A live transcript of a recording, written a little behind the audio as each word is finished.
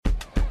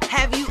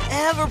Have you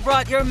ever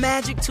brought your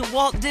magic to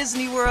Walt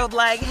Disney World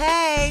like,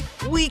 hey,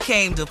 we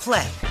came to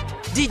play?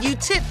 Did you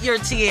tip your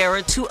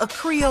tiara to a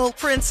Creole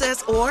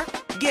princess or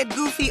get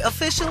goofy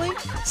officially?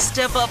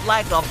 Step up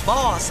like a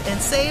boss and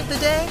save the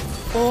day?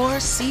 Or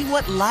see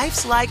what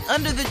life's like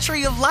under the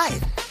tree of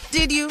life?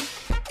 Did you?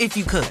 If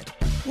you could.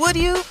 Would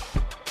you?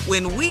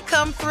 When we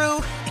come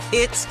through,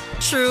 it's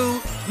true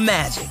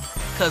magic.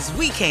 'Cause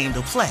we came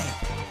to play.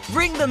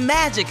 Bring the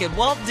magic at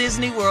Walt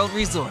Disney World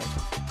Resort.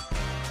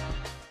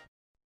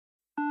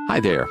 Hi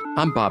there,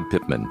 I'm Bob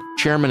Pittman,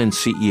 Chairman and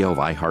CEO of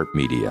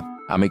iHeartMedia.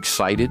 I'm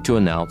excited to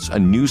announce a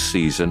new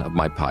season of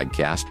my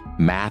podcast,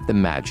 Math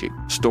and Magic,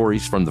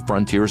 Stories from the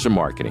Frontiers of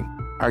Marketing.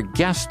 Our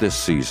guests this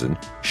season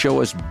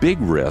show us big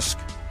risk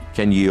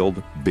can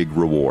yield big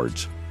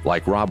rewards,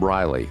 like Rob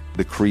Riley,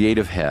 the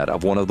creative head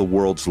of one of the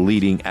world's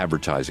leading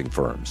advertising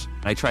firms.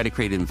 I try to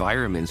create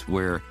environments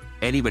where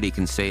anybody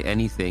can say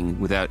anything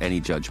without any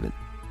judgment.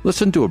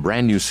 Listen to a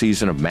brand new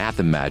season of Math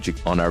and Magic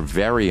on our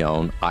very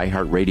own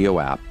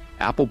iHeartRadio app,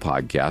 Apple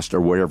Podcast, or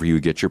wherever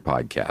you get your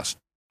podcast.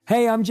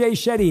 Hey, I'm Jay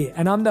Shetty,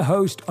 and I'm the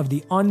host of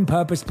the On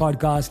Purpose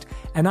podcast,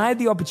 and I had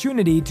the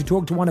opportunity to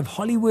talk to one of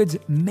Hollywood's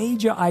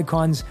major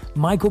icons,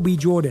 Michael B.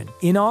 Jordan.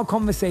 In our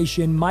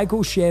conversation,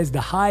 Michael shares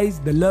the highs,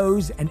 the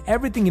lows, and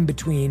everything in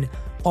between,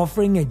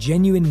 offering a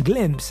genuine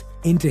glimpse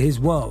into his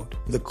world.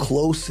 The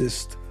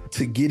closest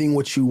to getting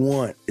what you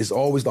want is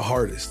always the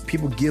hardest.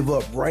 People give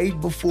up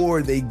right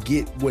before they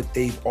get what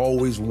they've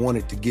always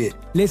wanted to get.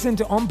 Listen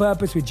to On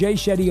Purpose with Jay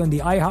Shetty on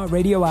the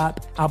iHeartRadio app,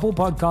 Apple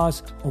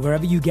Podcasts, or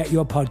wherever you get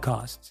your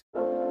podcasts.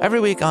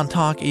 Every week on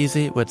Talk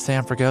Easy with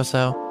Sam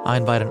Fragoso, I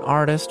invite an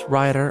artist,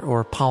 writer,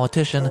 or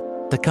politician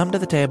to come to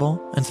the table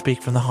and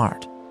speak from the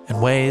heart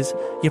in ways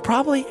you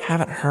probably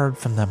haven't heard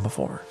from them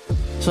before.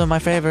 Some of my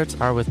favorites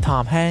are with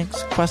Tom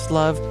Hanks,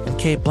 Questlove, and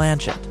Cate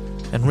Blanchett.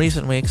 In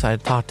recent weeks, I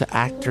talked to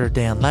actor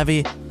Dan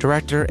Levy,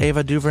 director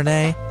Ava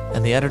DuVernay,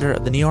 and the editor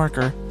of The New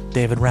Yorker,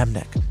 David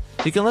Remnick.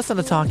 You can listen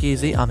to Talk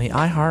Easy on the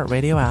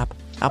iHeartRadio app,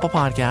 Apple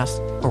Podcasts,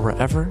 or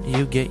wherever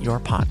you get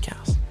your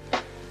podcasts.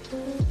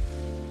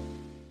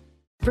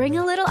 Bring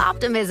a little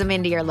optimism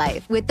into your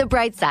life with The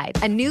Bright Side,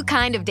 a new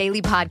kind of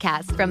daily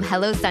podcast from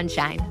Hello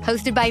Sunshine,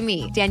 hosted by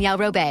me, Danielle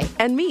Robay.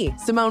 And me,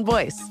 Simone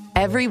Boyce.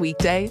 Every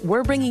weekday,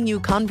 we're bringing you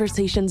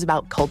conversations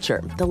about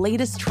culture, the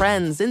latest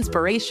trends,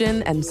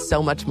 inspiration, and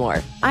so much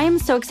more. I am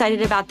so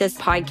excited about this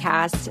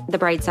podcast, The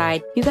Bright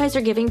Side. You guys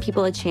are giving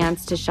people a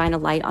chance to shine a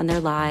light on their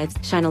lives,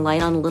 shine a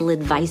light on a little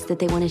advice that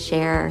they want to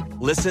share.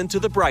 Listen to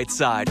The Bright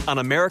Side on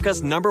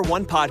America's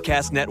 #1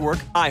 podcast network,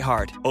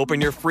 iHeart.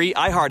 Open your free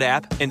iHeart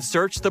app and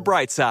search The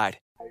Bright Side.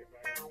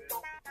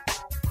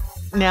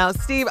 Now,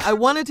 Steve, I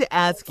wanted to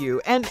ask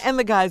you, and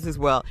the guys as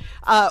well,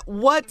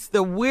 what's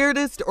the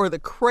weirdest or the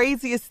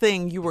craziest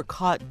thing you were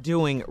caught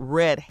doing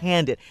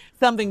red-handed?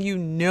 Something you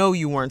know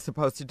you weren't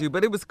supposed to do,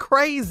 but it was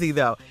crazy,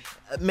 though.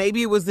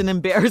 Maybe it was an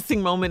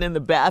embarrassing moment in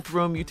the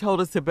bathroom you told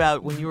us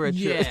about when you were at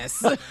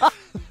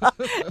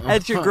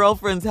your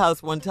girlfriend's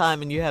house one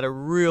time and you had a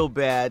real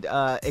bad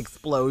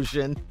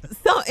explosion.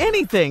 So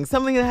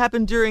something that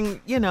happened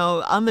during,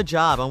 on the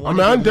job.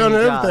 I've done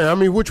everything. I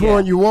mean, which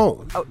one you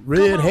want?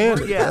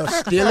 Red-handed,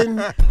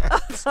 stealing,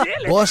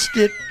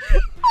 busted,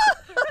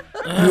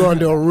 you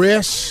under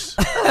arrest.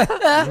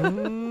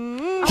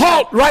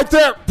 Halt right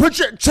there. Put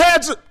your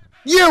hands up.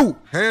 You.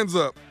 Hands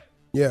up.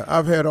 Yeah,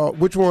 I've had all.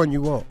 Which one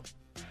you want?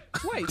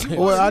 Wait.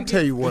 Well, I'll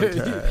tell you one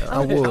time. I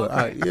would.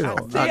 I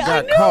got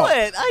I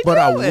caught. But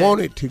I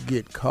wanted to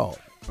get caught.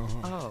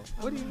 Oh,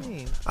 what do you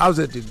mean? I was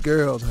at the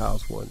girl's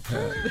house one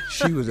time.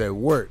 She was at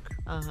work.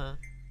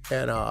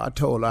 And I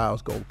told her I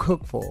was going to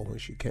cook for her when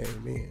she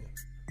came in.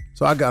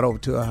 So I got over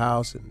to her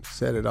house and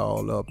set it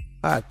all up.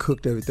 I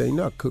cooked everything.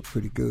 I cooked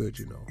pretty good,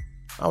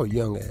 I was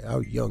young. I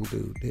was a young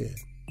dude then.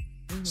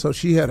 So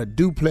she had a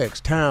duplex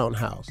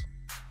townhouse.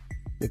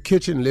 The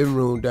kitchen, living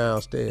room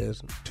downstairs,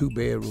 and 2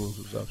 bedrooms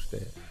was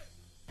upstairs.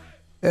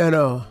 And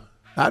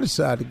I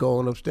decided to go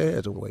on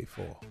upstairs and wait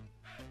for her.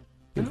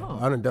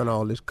 I done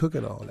all this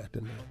cooking all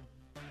afternoon.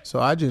 So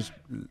I just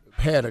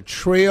had a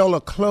trail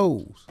of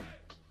clothes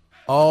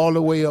all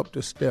the way up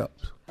the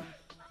steps.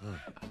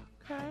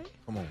 Okay.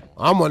 Come on.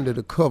 I'm under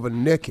the cover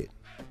naked.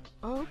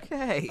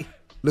 Okay.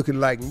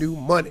 Looking like new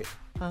money.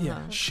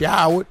 Yeah.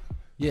 Showered.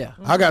 Yeah.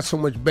 I got so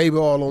much baby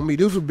oil on me.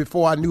 This was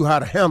before I knew how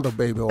to handle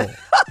baby oil.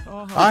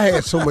 I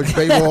had so much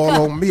baby oil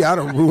on me, I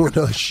done ruined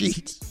her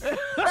sheets.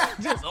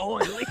 Just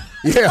oily.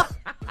 Yeah.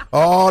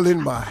 All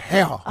in my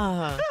hair.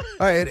 I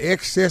had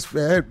excess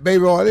baby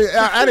oil.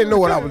 I didn't know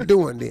what I was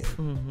doing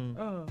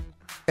then.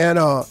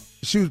 And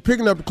she was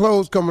picking up the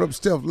clothes, coming up the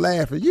steps,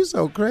 laughing. You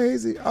so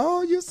crazy.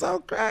 Oh, you so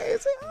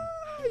crazy.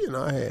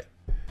 Oh, I had,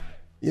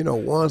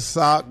 one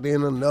sock,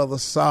 then another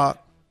sock,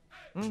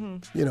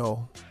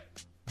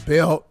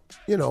 belt,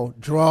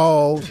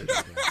 drawers,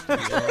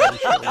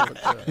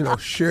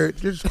 shirt,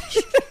 just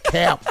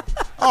cap,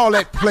 all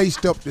that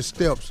placed up the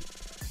steps.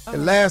 The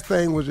last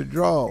thing was the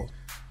drawers.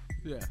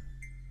 Yeah.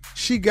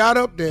 She got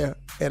up there,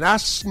 and I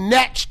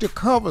snatched the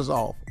covers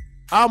off.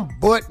 I'm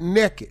butt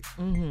naked.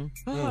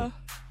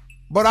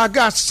 But I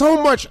got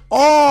so much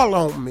oil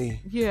on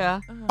me. Yeah.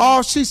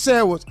 All she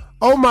said was,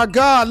 "Oh my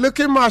God, look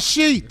at my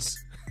sheets."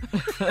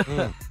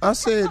 I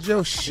said,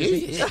 "Your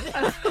sheets?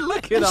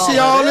 Look You at see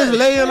all this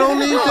laying on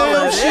these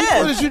damn sheets?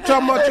 What is you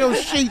talking about your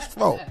sheets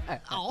for?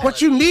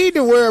 What you need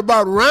to worry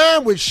about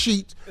rhyme with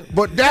sheets,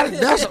 but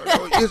that's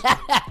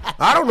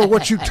I don't know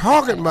what you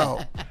talking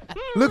about.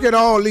 Look at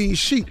all these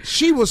sheets."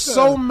 She was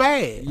so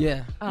mad.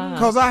 Yeah.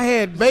 Because I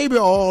had baby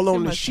oil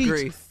on the sheets.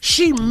 Grease.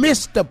 She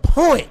missed the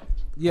point.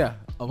 Yeah.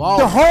 Of all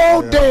The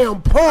whole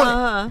damn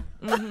point.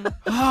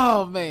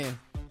 Oh man.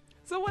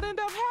 So what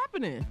ended up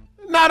happening?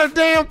 Not a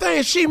damn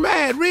thing. She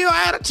mad. Real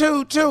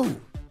attitude, too.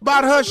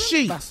 About her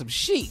sheets. About some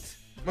sheets.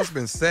 Must have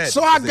been sad.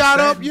 So I got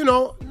up,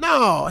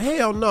 no,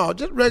 hell no.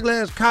 Just regular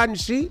ass cotton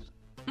sheets.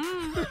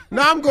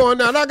 Now I'm going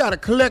down. I got to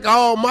collect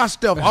all my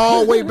stuff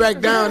all the way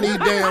back down these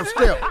damn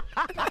steps.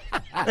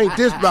 Ain't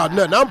this about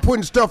nothing. I'm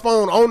putting stuff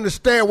on the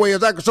stairway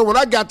so when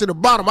I got to the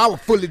bottom, I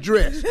was fully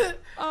dressed.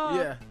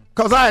 Yeah.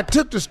 Because I had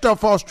took the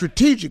stuff off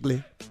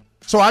strategically.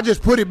 So I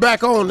just put it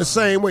back on the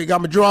same way.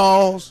 Got my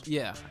drawers,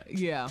 Yeah.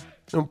 Yeah.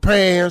 them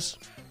pants,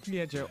 You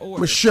had your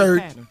order. my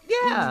shirt,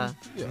 Yeah.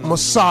 my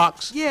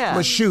socks, Yeah.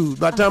 my shoes.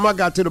 By the time I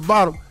got to the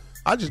bottom,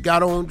 I just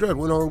got on dressed,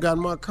 went on, got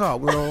in my car,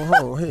 went on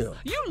home. Hell.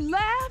 You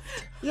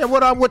laughed? Yeah,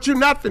 what you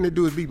not finna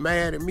do is be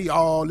mad at me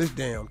all this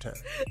damn time.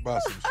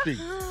 About some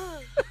sheets.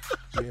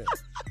 Yeah.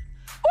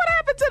 What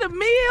happened to the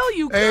meal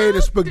you Hey,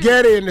 the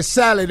spaghetti and the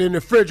salad in the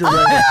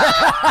refrigerator.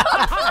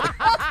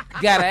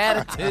 Got an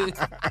attitude.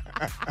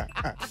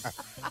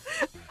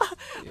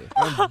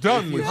 I'm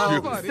done with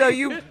you. So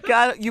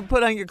you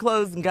put on your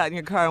clothes and got in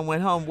your car and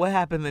went home. What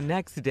happened the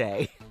next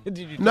day? Did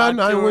you talk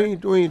to her?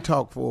 we ain't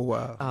talked for a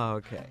while. Oh,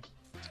 okay.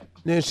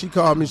 Then she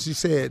called me, she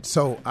said,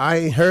 "So I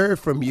ain't heard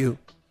from you."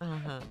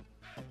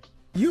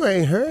 You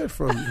ain't heard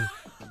from me.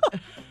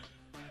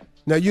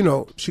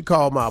 Now, she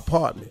called my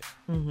apartment.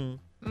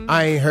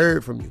 I ain't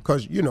heard from you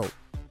because,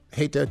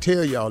 hate to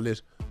tell y'all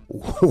this,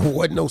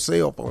 wasn't no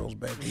cell phones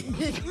back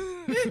then.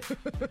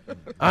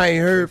 I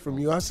ain't heard from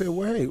you. I said,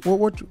 "Well, hey,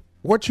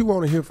 what you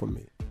want to hear from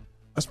me?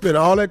 I spent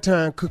all that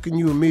time cooking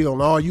you a meal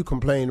and all you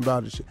complain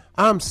about is shit.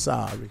 I'm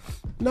sorry."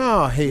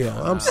 No,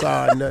 hell, I'm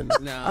sorry,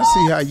 nothing. I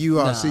see how you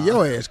are. See,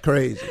 your ass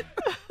crazy.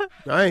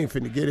 I ain't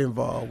finna get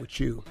involved with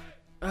you.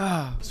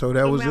 So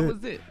that was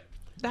it.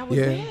 That was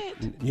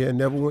it? Yeah,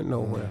 never went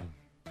nowhere.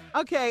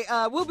 Okay,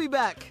 we'll be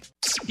back.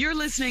 You're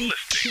listening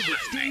to the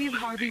Steve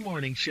Harvey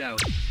Morning Show.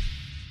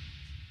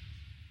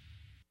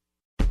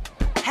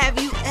 Have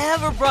you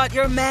ever brought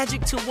your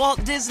magic to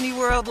Walt Disney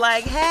World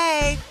like,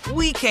 hey,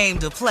 we came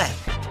to play?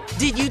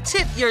 Did you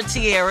tip your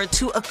tiara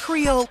to a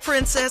Creole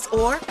princess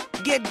or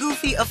get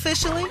goofy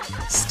officially?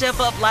 Step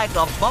up like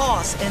a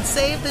boss and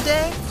save the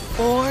day?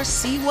 Or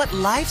see what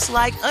life's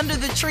like under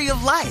the tree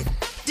of life?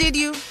 Did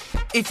you?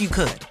 If you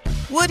could.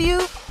 Would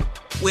you?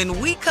 When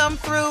we come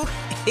through,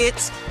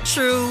 it's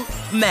true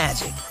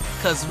magic.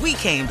 'Cause we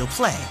came to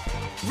play.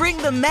 Bring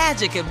the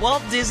magic at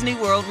Walt Disney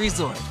World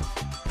Resort.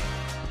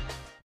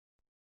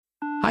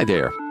 Hi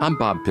there, I'm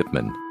Bob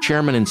Pittman,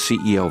 Chairman and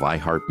CEO of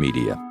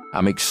iHeartMedia.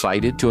 I'm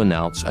excited to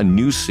announce a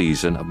new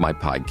season of my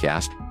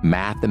podcast,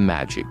 Math and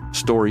Magic,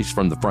 Stories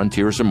from the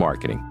Frontiers of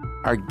Marketing.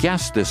 Our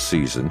guests this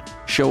season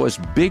show us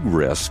big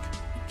risk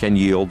can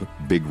yield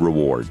big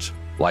rewards,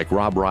 like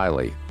Rob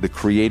Riley, the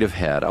creative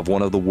head of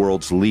one of the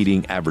world's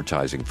leading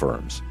advertising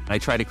firms. I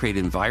try to create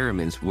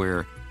environments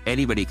where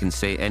anybody can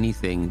say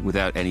anything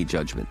without any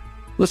judgment.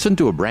 Listen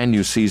to a brand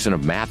new season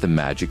of Math and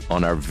Magic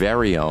on our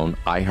very own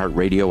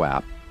iHeartRadio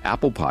app,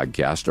 Apple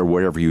Podcast, or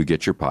wherever you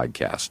get your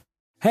podcast.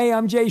 Hey,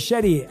 I'm Jay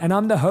Shetty, and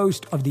I'm the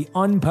host of the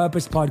On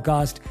Purpose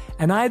podcast,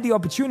 and I had the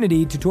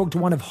opportunity to talk to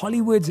one of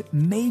Hollywood's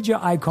major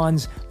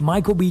icons,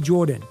 Michael B.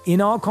 Jordan.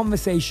 In our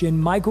conversation,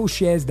 Michael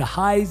shares the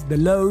highs, the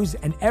lows,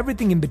 and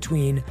everything in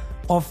between,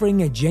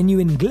 offering a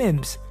genuine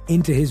glimpse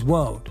into his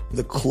world.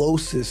 The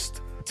closest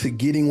to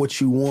getting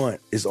what you want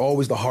is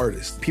always the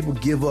hardest. People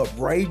give up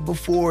right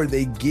before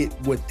they get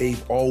what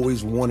they've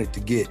always wanted to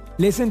get.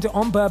 Listen to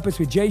On Purpose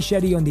with Jay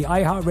Shetty on the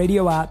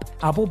iHeartRadio app,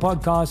 Apple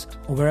Podcasts,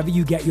 or wherever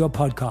you get your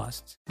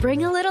podcasts.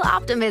 Bring a little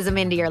optimism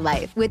into your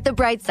life with The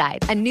Bright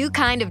Side, a new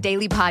kind of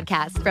daily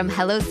podcast from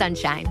Hello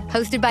Sunshine,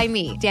 hosted by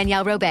me,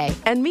 Danielle Robay.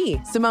 And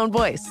me, Simone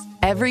Boyce.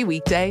 Every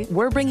weekday,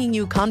 we're bringing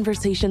you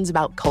conversations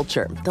about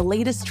culture, the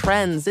latest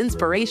trends,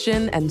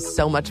 inspiration, and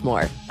so much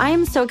more. I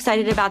am so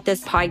excited about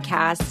this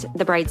podcast,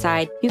 The Bright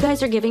Side. You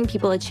guys are giving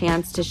people a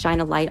chance to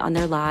shine a light on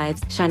their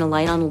lives, shine a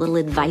light on a little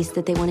advice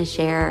that they want to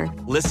share.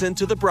 Listen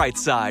to The Bright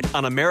Side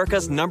on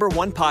America's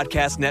 #1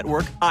 podcast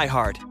network,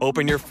 iHeart.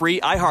 Open your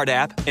free iHeart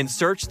app and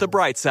search The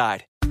Bright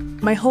Side.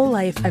 My whole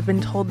life, I've been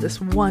told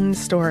this one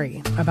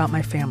story about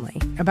my family,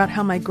 about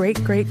how my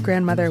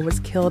great-great-grandmother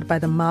was killed by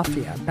the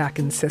mafia back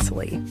in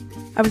Sicily.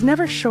 I was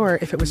never sure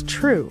if it was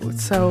true,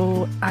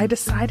 so I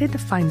decided to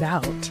find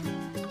out.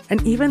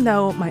 And even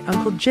though my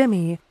Uncle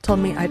Jimmy told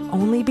me I'd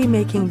only be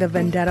making the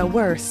vendetta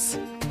worse,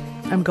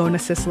 I'm going to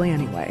Sicily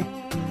anyway.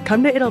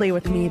 Come to Italy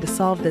with me to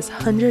solve this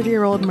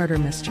 100-year-old murder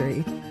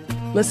mystery.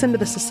 Listen to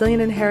The Sicilian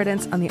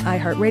Inheritance on the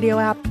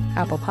iHeartRadio app,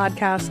 Apple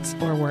Podcasts,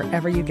 or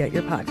wherever you get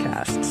your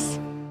podcasts.